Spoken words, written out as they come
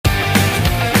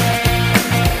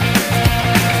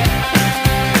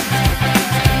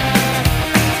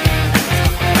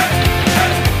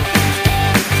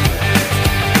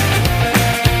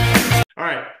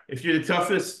if you're the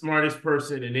toughest, smartest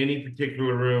person in any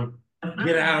particular room,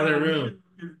 get out of their room.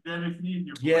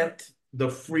 Get the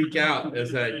freak out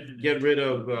as I get rid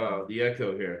of the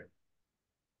echo here.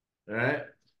 All right.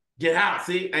 Get out.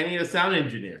 See, I need a sound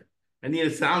engineer. I need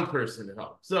a sound person to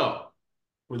help. So,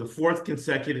 for the fourth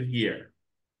consecutive year,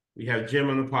 we have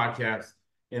Jim on the podcast.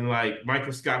 And like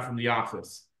Michael Scott from The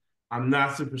Office, I'm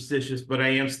not superstitious, but I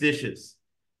am stitious.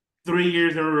 3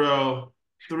 years in a row,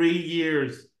 3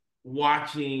 years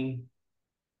watching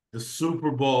the Super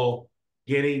Bowl,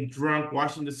 getting drunk,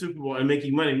 watching the Super Bowl, and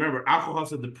making money. Remember,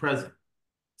 alcohol's a depressant.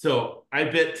 So I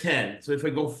bet 10. So if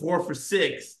I go 4 for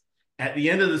 6 at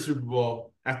the end of the Super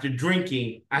Bowl after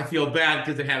drinking, I feel bad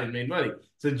because I haven't made money.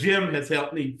 So Jim has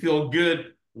helped me feel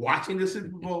good watching the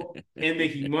Super Bowl and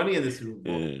making money in the Super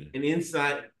Bowl and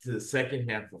insight to the second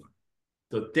half line.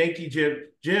 So thank you, Jim.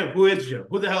 Jim, who is Jim?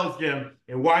 Who the hell is Jim?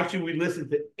 And why should we listen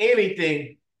to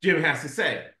anything Jim has to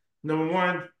say? Number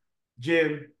one,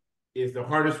 Jim is the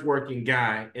hardest working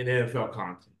guy in NFL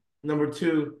content. Number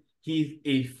two, he's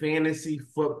a fantasy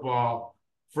football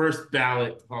first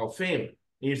ballot Hall of Famer.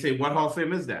 And you say, what Hall of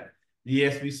Fame is that? The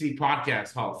SBC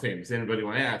Podcast Hall of Fame. Does anybody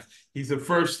want to ask? He's the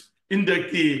first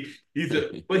inductee.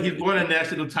 But he's won a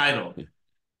national title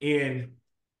in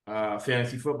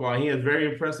fantasy football. He has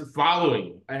very impressive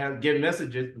following. I have get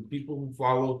messages from people who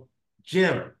follow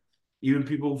Jim. Even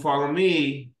people who follow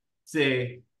me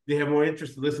say they have more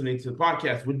interest in listening to the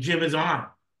podcast when Jim is on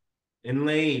and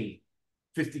laying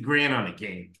 50 grand on a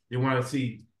game. They want to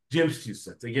see Jim's 2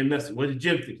 cents. They get messages. What did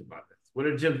Jim think about this? What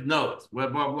are Jim's notes? Blah,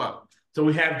 blah, blah. So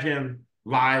we have Jim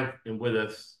live and with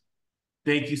us.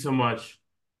 Thank you so much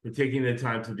for taking the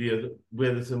time to be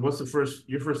with us. And what's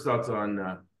your first thoughts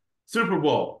on Super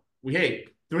Bowl? We hate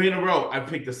 3 in a row. I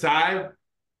picked a side.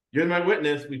 You're my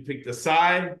witness. We picked a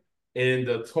side in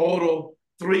the total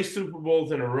 3 Super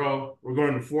Bowls in a row. We're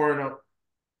going to 4-0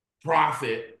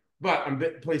 profit, but I'm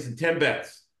placing 10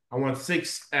 bets. I want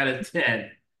 6 out of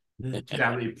 10 to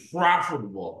have a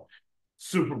profitable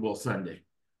Super Bowl Sunday,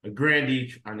 a grand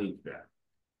each on each bet.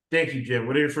 Thank you, Jim.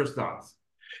 What are your first thoughts?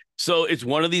 So it's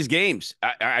one of these games.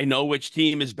 I know which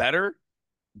team is better,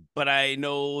 but I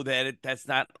know that that's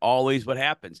not always what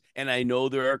happens. And I know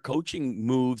there are coaching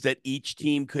moves that each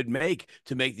team could make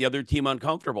to make the other team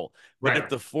uncomfortable. But if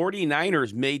the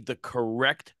 49ers made the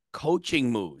correct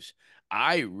coaching moves,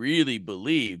 I really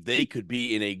believe they could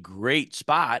be in a great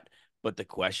spot. But the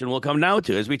question will come down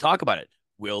to, as we talk about it,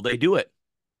 will they do it?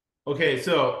 Okay,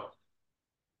 so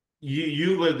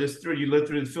you lived this through. You lived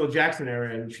through the Phil Jackson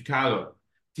era in Chicago.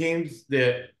 Teams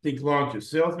that think long term,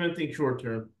 salesmen think short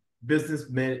term,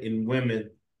 businessmen and women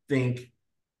think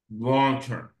long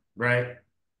term, right?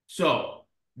 So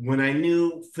when I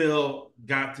knew Phil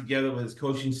got together with his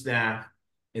coaching staff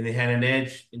and they had an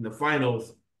edge in the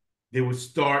finals, they would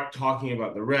start talking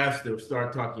about the refs. They would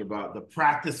start talking about the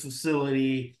practice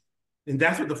facility. And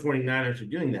that's what the 49ers are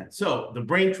doing that. So the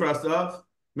brain trust of,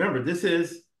 remember, this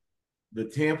is the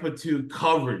Tampa 2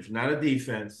 coverage, not a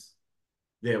defense,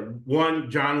 that won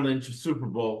John Lynch a Super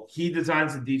Bowl. He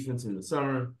designs the defense in the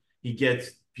summer. He gets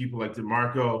people like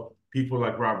DeMarco, people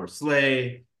like Robert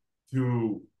Slay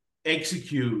to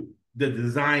execute the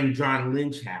design John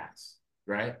Lynch has,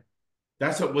 right?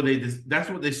 That's what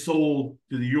they sold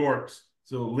to the Yorks.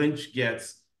 So Lynch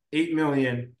gets $8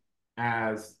 million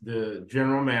as the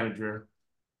general manager,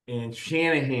 and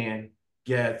Shanahan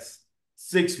gets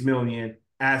 $6 million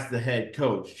as the head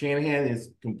coach. Shanahan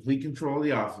is complete control of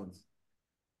the offense.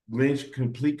 Lynch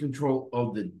complete control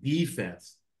of the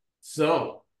defense.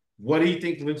 So, what do you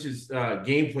think Lynch's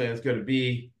game plan is going to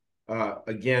be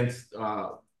against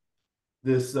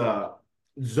this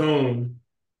zone,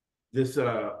 this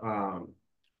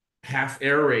half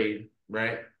air raid,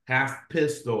 right? Half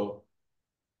pistol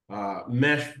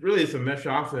mesh. Really, it's a mesh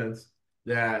offense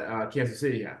that Kansas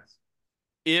City has.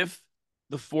 If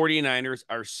the 49ers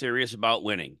are serious about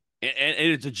winning, and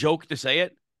it's a joke to say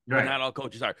it, but not all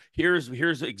coaches are.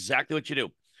 Here's exactly what you do.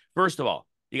 First of all,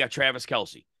 you got Travis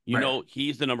Kelce. You know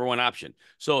he's the number one option.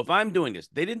 So if I'm doing this,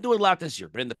 they didn't do it a lot this year,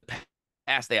 but in the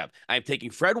past they have. I'm taking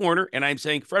Fred Warner, and I'm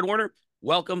saying, Fred Warner,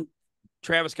 welcome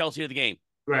Travis Kelce to the game.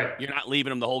 Right. You're not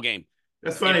leaving him the whole game.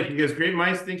 That's funny because great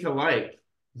minds think alike.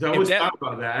 I always thought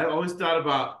about that. I always thought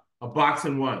about a box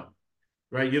and one,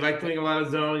 right? You like playing a lot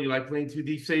of zone. You like playing 2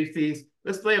 deep safeties.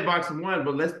 Let's play a box and one,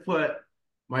 but let's put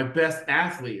my best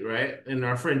athlete, right? And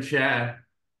our friend Chad,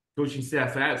 coaching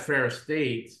staff at Ferris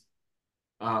State,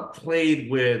 played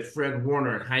with Fred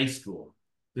Warner in high school.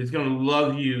 So he's going to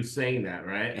love you saying that,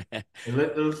 right? And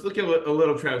let's look at a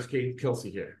little Travis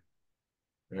Kelce here,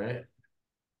 right?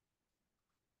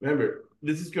 Remember,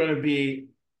 this is going to be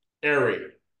air raid.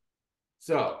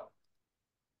 So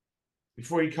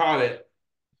before he caught it,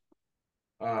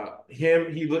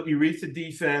 he reads the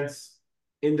defense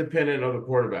independent of the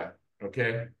quarterback.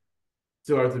 Okay,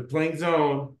 so as they're playing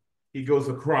zone, he goes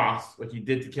across like he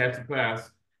did to catch the pass.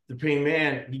 The paying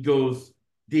man, he goes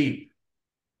deep.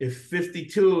 If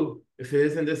 52, if it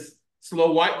isn't this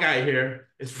slow white guy here,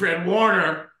 it's Fred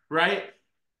Warner, right?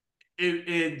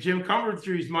 In Jim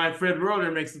Cumbertree's mind, Fred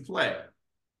Warner makes the play.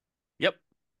 Yep.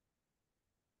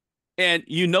 And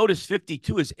you notice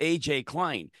 52 is AJ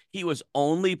Klein. He was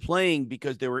only playing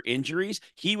because there were injuries.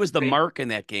 He was the mark in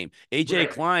that game. AJ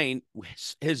Klein,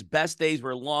 his best days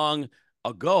were long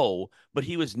ago, but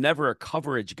he was never a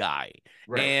coverage guy.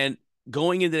 Right. And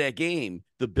going into that game,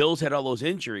 the Bills had all those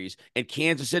injuries, and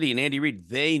Kansas City and Andy Reid,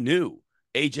 they knew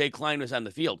AJ Klein was on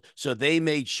the field. So they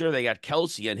made sure they got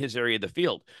Kelsey in his area of the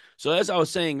field. So as I was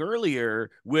saying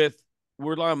earlier, we're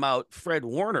talking about Fred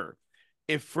Warner.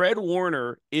 If Fred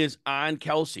Warner is on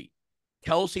Kelsey,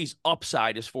 Kelsey's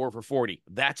upside is 4 for 40.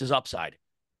 That's his upside.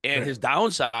 And his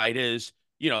downside is,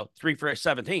 3 for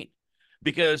 17.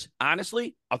 Because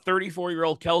honestly, a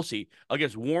 34-year-old Kelsey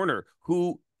against Warner,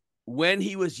 who, when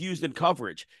he was used in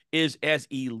coverage, is as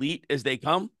elite as they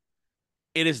come,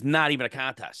 it is not even a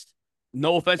contest.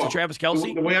 No offense to Travis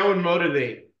Kelsey. The way I would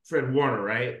motivate Fred Warner,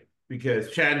 right?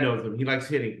 Because Chad knows him. He likes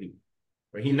hitting people.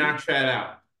 Right? He knocked Chad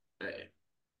out.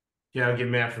 Yeah, I'll get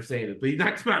mad for saying this, but he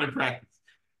knocks him out in practice.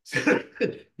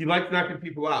 He likes knocking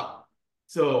people out.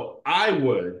 So I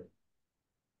would,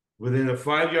 within a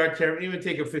 5-yard territory, even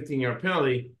take a 15-yard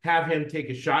penalty, have him take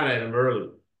a shot at him early,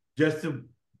 just to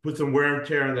put some wear and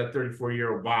tear on that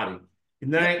 34-year-old body.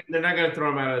 And they're not going to throw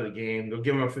him out of the game. They'll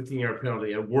give him a 15-yard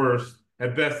penalty. At worst,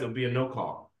 at best, it'll be a no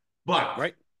call.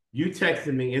 But you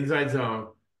texted me inside zone,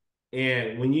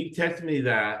 and when you texted me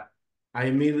that, I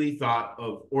immediately thought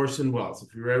of Orson Welles.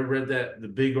 If you ever read the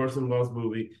big Orson Welles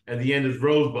movie, at the end is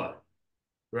Rosebud,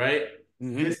 right?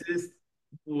 Mm-hmm. This is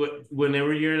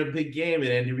whenever you're in a big game, and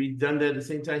Andy Reid done that at the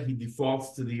same time, he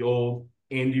defaults to the old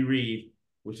Andy Reid,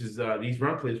 which is these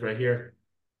run plays right here.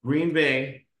 Green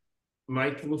Bay,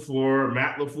 Mike LaFleur,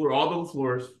 Matt LaFleur, all the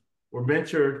LaFleurs were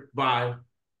mentored by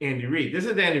Andy Reid. This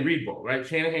is the Andy Reid Bowl, right?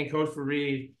 Shanahan coached for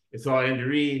Reid. It's all Andy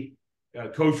Reid.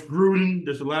 Coach Gruden,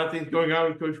 there's a lot of things going on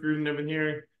with Coach Gruden I've been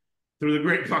hearing through the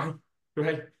grapevine,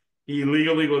 right? He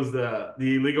legally was the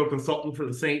legal consultant for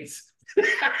the Saints.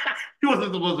 He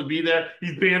wasn't supposed to be there.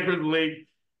 He's banned from the league.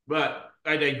 But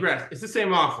I digress. It's the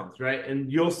same offense, right?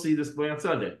 And you'll see this play on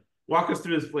Sunday. Walk us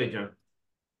through this play, John.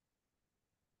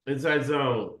 Inside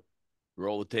zone.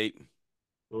 Roll the tape.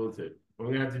 Roll the tape. We're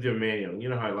going to have to do a manual. You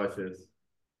know how life is.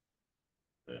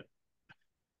 Yeah.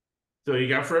 So you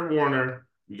got Fred Warner.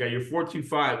 You got your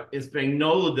 4-2-5. And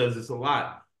Spagnuolo does this a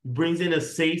lot. He brings in a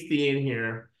safety in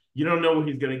here. You don't know where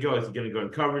he's going to go. Is he going to go in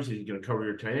coverage? Is he going to cover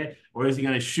your tight end? Or is he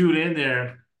going to shoot in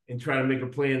there and try to make a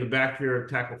play in the back here,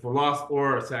 tackle for loss,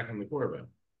 or a sack on the quarterback?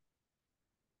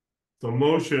 So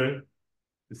motion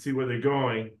to see where they're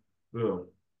going. Boom.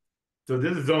 So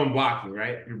this is zone blocking,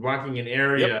 right? You're blocking an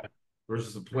area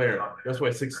versus a player. That's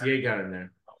why 68 got in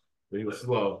there. But he was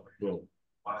slow. Boom.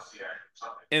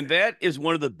 And that is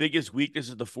one of the biggest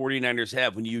weaknesses the 49ers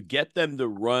have. When you get them to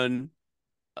run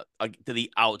to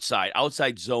the outside.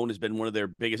 Outside zone has been one of their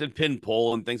biggest, and pin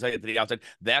pull and things like that to the outside.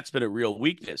 That's been a real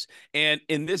weakness. And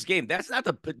in this game, that's not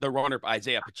the runner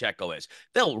Isaiah Pacheco is.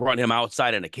 They'll run him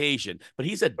outside on occasion, but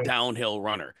he's a downhill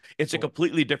runner. It's a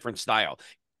completely different style.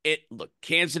 Look,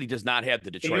 Kansas City does not have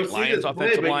the Detroit Lions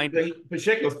offensive line.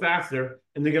 Pacheco's faster,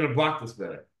 and they're going to block this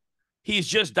better. He's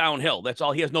just downhill. That's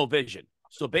all. He has no vision.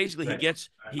 So basically,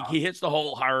 he hits the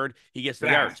hole hard. He gets the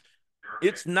yards.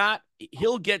 It's not,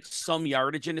 he'll get some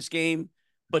yardage in this game,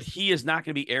 but he is not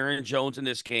going to be Aaron Jones in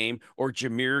this game or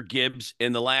Jahmyr Gibbs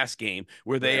in the last game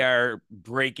where they are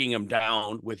breaking him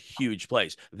down with huge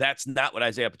plays. That's not what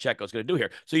Isaiah Pacheco is going to do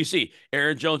here. So you see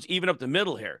Aaron Jones even up the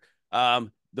middle here.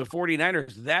 The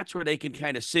 49ers, that's where they can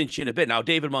kind of cinch in a bit. Now,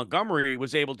 David Montgomery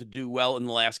was able to do well in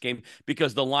the last game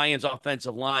because the Lions'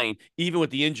 offensive line, even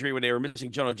with the injury when they were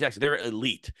missing Jonah Jackson, they're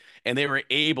elite, and they were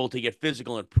able to get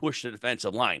physical and push the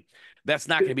defensive line. That's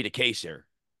not going to be the case here.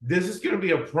 This is going to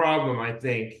be a problem, I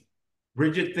think.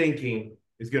 Rigid thinking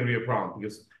is going to be a problem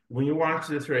because when you watch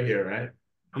this right here, right,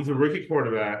 he's a rookie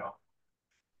quarterback.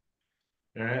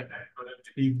 All right,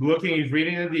 he's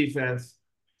reading the defense.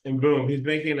 And boom, he's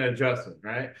making an adjustment,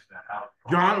 right?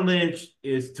 John Lynch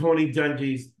is Tony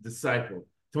Dungy's disciple.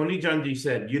 Tony Dungy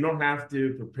said, you don't have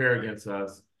to prepare against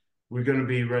us. We're going to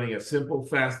be running a simple,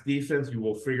 fast defense. You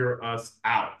will figure us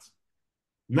out.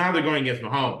 Now they're going against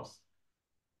Mahomes.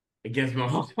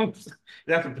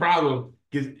 That's a problem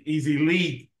because he's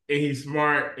elite and he's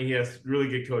smart and he has really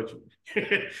good coaching.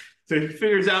 So he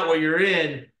figures out what you're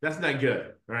in. That's not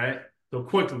good. All right. So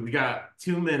quickly, we got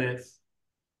 2 minutes.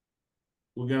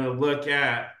 We're gonna look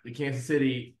at the Kansas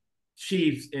City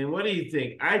Chiefs. And what do you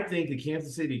think? I think the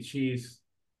Kansas City Chiefs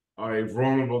are a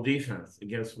vulnerable defense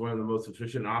against one of the most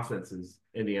efficient offenses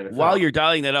in the While NFL. you're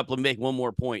dialing that up, let me make one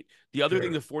more point. The other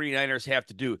thing the Sure. 49ers have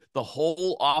to do, the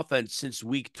whole offense since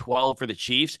week 12 for the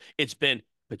Chiefs, it's been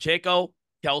Pacheco,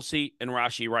 Kelsey, and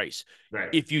Rashi Rice. Right.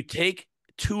 If you take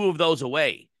two of those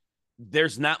away,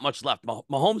 there's not much left.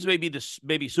 Mahomes may be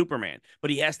maybe Superman, but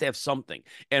he has to have something.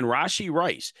 And Rashi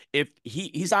Rice, if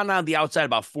he's on the outside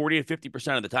about 40 to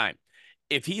 50% of the time.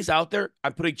 If he's out there,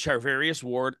 I'm putting Charvarius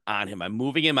Ward on him. I'm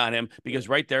moving him on him because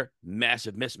right there,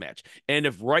 massive mismatch. And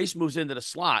if Rice moves into the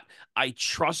slot, I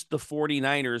trust the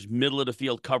 49ers middle of the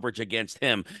field coverage against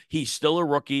him. He's still a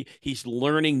rookie. He's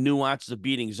learning nuances of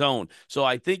beating zone. So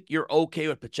I think you're okay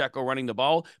with Pacheco running the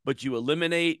ball, but you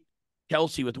eliminate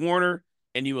Kelsey with Warner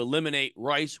and you eliminate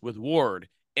Rice with Ward.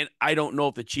 And I don't know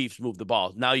if the Chiefs move the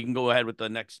ball. Now you can go ahead with the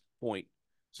next point.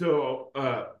 So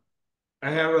I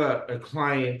have a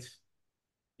client.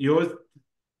 You always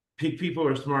pick people who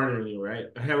are smarter than you, right?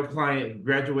 I have a client who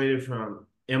graduated from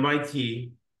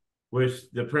MIT, which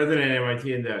the president of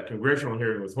MIT in the congressional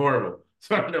hearing was horrible.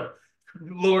 So I know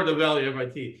lower the value of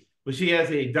MIT. But she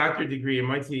has a doctorate degree in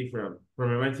MIT from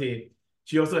MIT.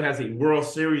 She also has a World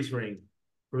Series ring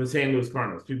from the St. Louis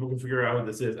Cardinals. People can figure out what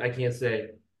this is. I can't say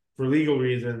for legal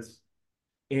reasons.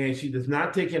 And she does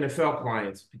not take NFL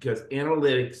clients because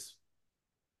analytics,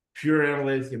 pure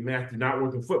analytics and math do not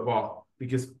work in football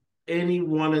because any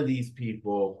one of these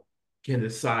people can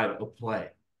decide a play.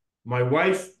 My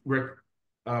wife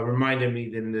reminded me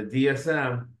that in the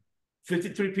DSM,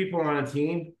 53 people on a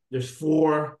team, there's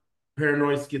 4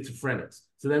 paranoid schizophrenics.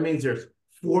 So that means there's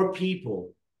 4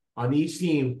 people on each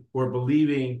team who are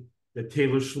believing the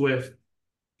Taylor Swift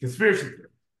conspiracy theory,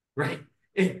 right?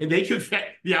 And they could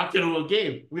affect the outcome of a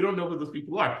game. We don't know who those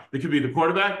people are. They could be the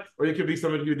quarterback or they could be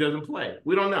somebody who doesn't play.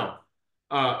 We don't know.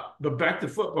 But back to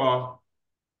football,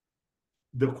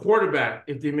 the quarterback,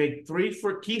 if they make 3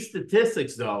 for key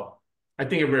statistics, though, I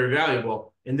think are very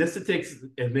valuable. And this statistics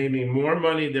has made me more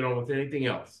money than almost anything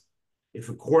else. If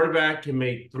a quarterback can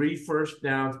make 3 first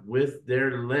downs with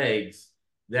their legs,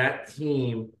 that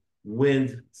team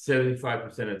wins 75%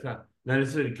 of the time. Not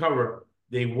necessarily cover,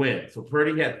 they win. So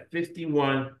Purdy had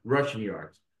 51 rushing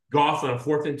yards. Goff on a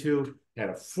 4th and 2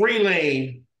 had a free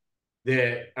lane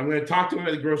that I'm going to talk to him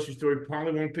at the grocery store. He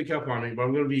probably won't pick up on me, but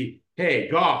I'm going to be, hey,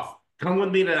 Goff, come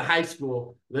with me to the high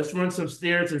school. Let's run some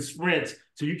stairs and sprints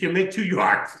so you can make 2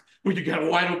 yards when you got a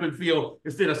wide open field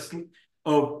instead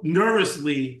of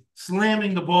nervously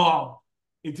slamming the ball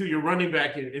into your running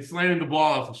back and slamming the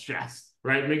ball off his chest,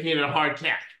 right? Making it a hard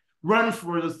catch. Run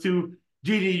for those 2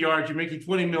 GD yards. You're making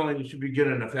 20 million. You should be good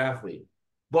enough athlete.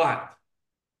 But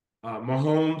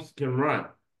Mahomes can run,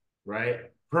 right?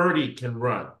 Purdy can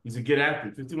run. He's a good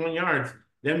athlete. 51 yards.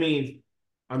 That means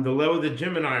on the level that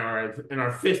Jim and I are in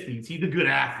our 50s, he's a good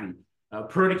athlete.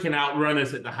 Purdy can outrun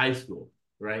us at the high school,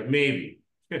 right? Maybe.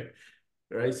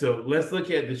 Right. So let's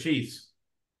look at the Chiefs.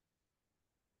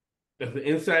 That's the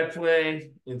inside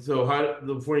play. And so how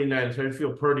the 49ers, how do you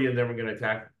feel Purdy and them are going to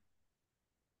attack?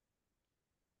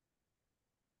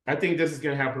 I think this is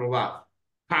going to happen a lot.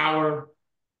 Power,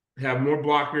 have more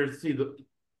blockers. See,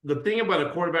 the thing about a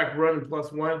quarterback running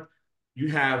 +1, you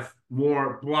have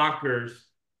more blockers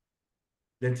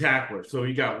than tacklers. So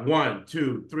you got 1,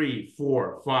 2, 3,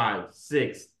 4, 5,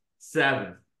 6,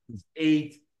 7,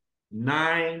 8,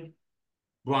 9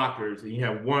 blockers, and you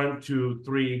have 1, 2,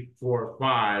 3, 4,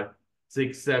 5,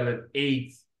 6, 7,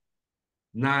 8,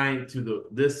 9 to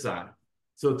this side.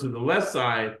 So to the left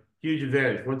side, huge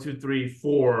advantage. 1, 2, 3,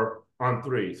 4 on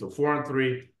 3. So 4 on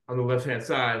 3 on the left hand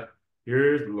side.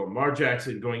 Here's Lamar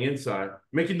Jackson going inside,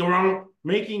 making the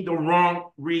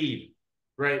wrong read.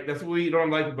 Right, that's what we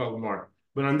don't like about Lamar.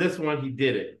 But on this one, he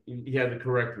did it. He had the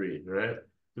correct read. Right,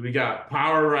 so we got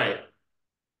power right.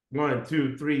 1,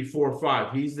 2, 3, 4,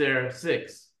 5. He's there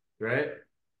 6. Right,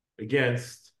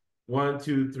 against 1,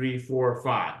 2, 3, 4,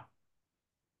 5.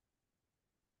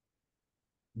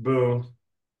 Boom,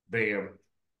 bam.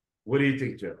 What do you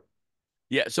think, Joe?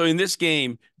 Yeah, so in this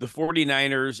game, the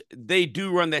 49ers, they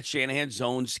do run that Shanahan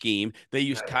zone scheme. They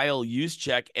use Kyle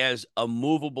Juszczyk as a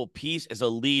movable piece, as a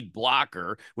lead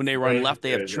blocker. When they run left,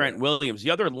 they have Trent Williams.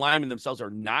 The other linemen themselves are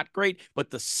not great, but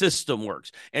the system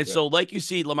works. And so, like you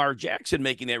see Lamar Jackson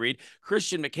making that read,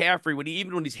 Christian McCaffrey,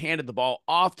 even when he's handed the ball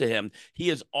off to him, he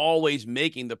is always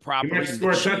making the proper read. He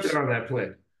might score a touchdown on that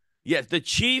play. Yes, the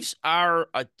Chiefs are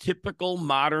a typical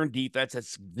modern defense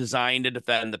that's designed to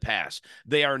defend the pass.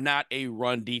 They are not a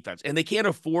run defense, and they can't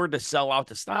afford to sell out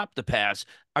to stop the pass.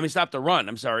 I mean, stop the run.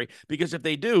 I'm sorry, because if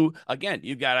they do, again,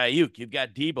 you've got Ayuk, you've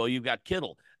got Debo, you've got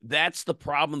Kittle. That's the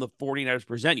problem the 49ers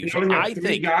present you. You So only have I three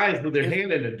think guys with their if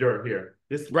hand in the dirt here.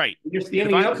 This right, When you're if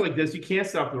standing I'm up like this, you can't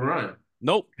stop the run.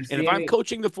 nope, You're and if I'm standing.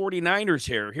 coaching the 49ers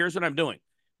here, here's what I'm doing.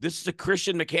 This is a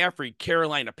Christian McCaffrey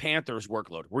Carolina Panthers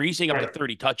workload where he's seeing up to Right.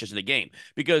 30 touches in a game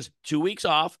because 2 weeks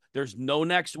off, there's no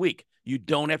next week. You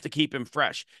don't have to keep him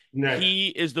fresh. Next. He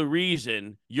is the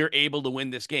reason you're able to win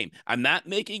this game. I'm not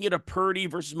making it a Purdy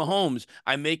versus Mahomes.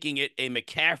 I'm making it a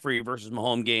McCaffrey versus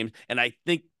Mahomes game. And I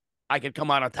think I could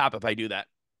come out on top if I do that.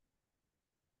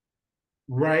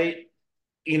 Right.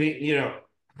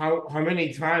 How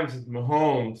many times is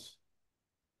Mahomes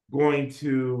going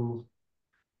to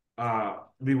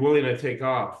be willing to take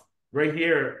off? Right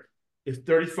here, if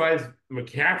 35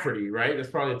 McCaffrey, right? That's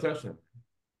probably a touchdown.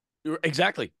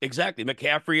 Exactly. Exactly.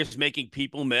 McCaffrey is making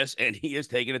people miss, and he is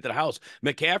taking it to the house.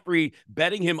 McCaffrey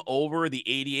betting him over the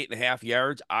 88.5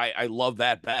 yards. I love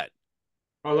that bet.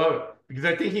 I love it because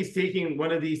I think he's taking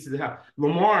one of these to the house.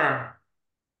 Lamar,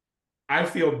 I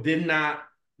feel, did not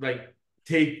like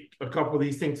take a couple of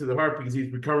these things to the heart because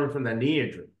he's recovering from that knee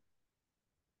injury.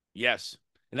 Yes.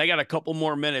 And I got a couple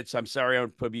more minutes. I'm sorry I'm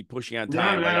going to be pushing on No,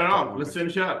 time, no, but I got no, a couple no. more Let's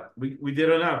minutes. finish up. We did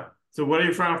enough. So, what are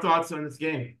your final thoughts on this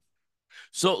game?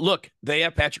 So, look, they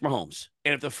have Patrick Mahomes.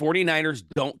 And if the 49ers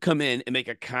don't come in and make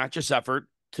a conscious effort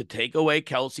to take away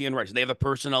Kelsey and Rice, they have the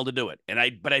personnel to do it.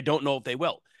 But I don't know if they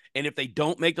will. And if they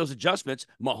don't make those adjustments,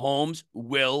 Mahomes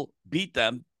will beat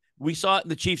them. We saw it in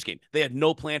the Chiefs game. They had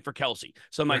no plan for Kelsey.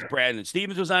 Sometimes Right. Brandon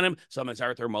Stevens was on him. Sometimes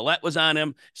Arthur Millette was on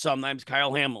him. Sometimes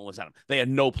Kyle Hamilton was on him. They had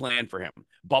no plan for him.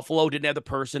 Buffalo didn't have the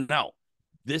personnel.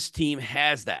 This team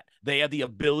has that. They have the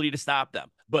ability to stop them,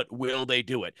 but will they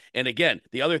do it? And again,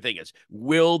 the other thing is,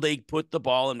 will they put the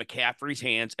ball in McCaffrey's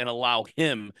hands and allow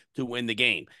him to win the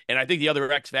game? And I think the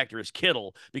other X factor is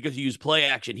Kittle because you use play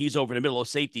action. He's over in the middle.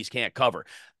 Those safeties can't cover.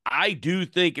 I do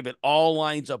think if it all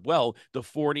lines up well, the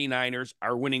 49ers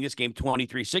are winning this game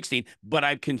 23-16, but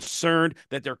I'm concerned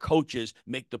that their coaches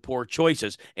make the poor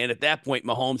choices. And at that point,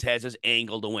 Mahomes has his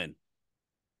angle to win.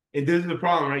 And this is the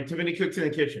problem, right? Too many cooks in the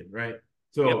kitchen, right? Yep.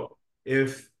 So,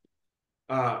 if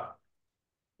uh,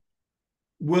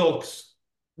 Wilkes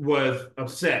was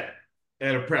upset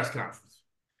at a press conference,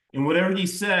 and whatever he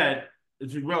said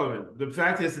is irrelevant. The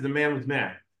fact is that the man was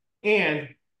mad. And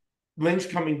Lynch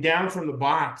coming down from the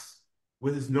box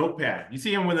with his notepad. You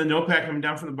see him with a notepad coming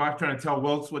down from the box trying to tell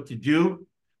Wilkes what to do.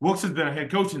 Wilkes has been a head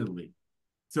coach in the league.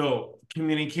 So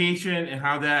communication and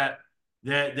how that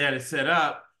is set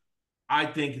up, I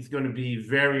think it's going to be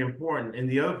very important. And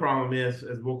the other problem is,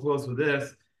 as we'll close with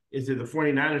this, is that the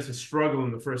 49ers have struggled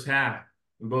in the first half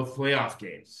in both playoff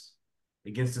games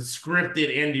against the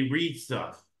scripted Andy Reid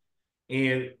stuff.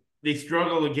 And they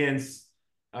struggle against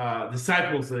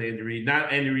disciples of Andy Reid,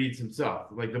 not Andy Reid himself.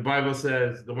 Like the Bible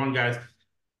says, the one guy's,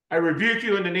 I rebuke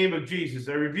you in the name of Jesus.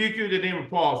 I rebuke you in the name of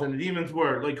Paul and the demon's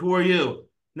word. Like, who are you?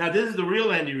 Now, this is the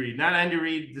real Andy Reid, not Andy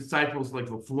Reid disciples like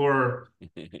LaFleur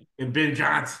and Ben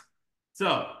Johnson.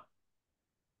 So,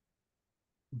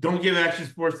 don't give Action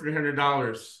Sports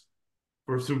 $300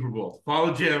 for Super Bowl.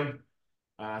 Follow Jim,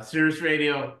 Sirius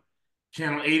Radio,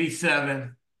 Channel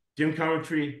 87, Jim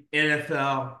Commentary,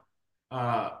 NFL.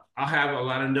 I'll have a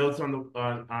lot of notes on the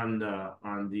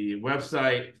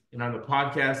website and on the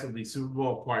podcast of the Super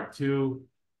Bowl Part 2.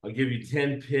 I'll give you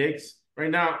 10 picks. Right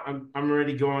now, I'm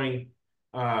already going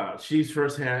Chiefs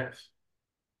first half,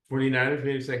 49ers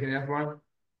maybe second half line,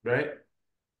 right?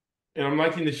 And I'm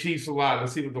liking the Chiefs a lot.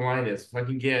 Let's see what the line is. If I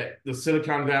can get the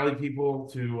Silicon Valley people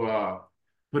to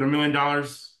put $1 million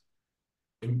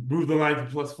and move the line to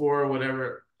 +4 or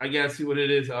whatever, I gotta see what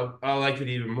it is. I'll like it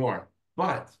even more.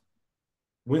 But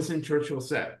Winston Churchill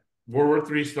said, World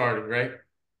War III started, right?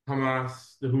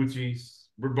 Hamas, the Houthis,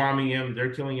 we're bombing them,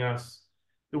 they're killing us.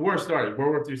 The war started,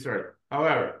 World War III started.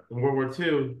 However, in World War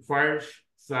II,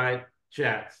 fireside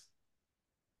chats.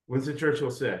 Winston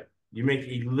Churchill said, you make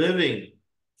a living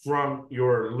from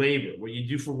your labor, what you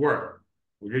do for work,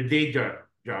 what your day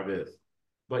job is.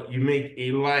 But you make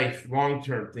a life,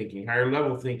 long-term thinking, higher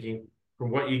level thinking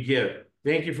from what you give.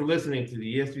 Thank you for listening to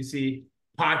the ESPC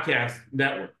Podcast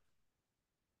Network.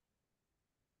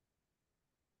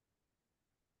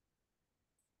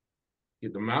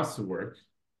 Get the mouse to work.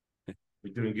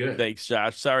 We're doing good. Thanks,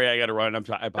 Josh. Sorry I got to run. I No,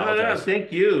 no, no. apologize.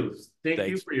 Thank you. Thank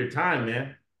you Thanks. for your time,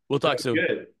 man. We'll That talk was soon.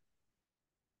 good.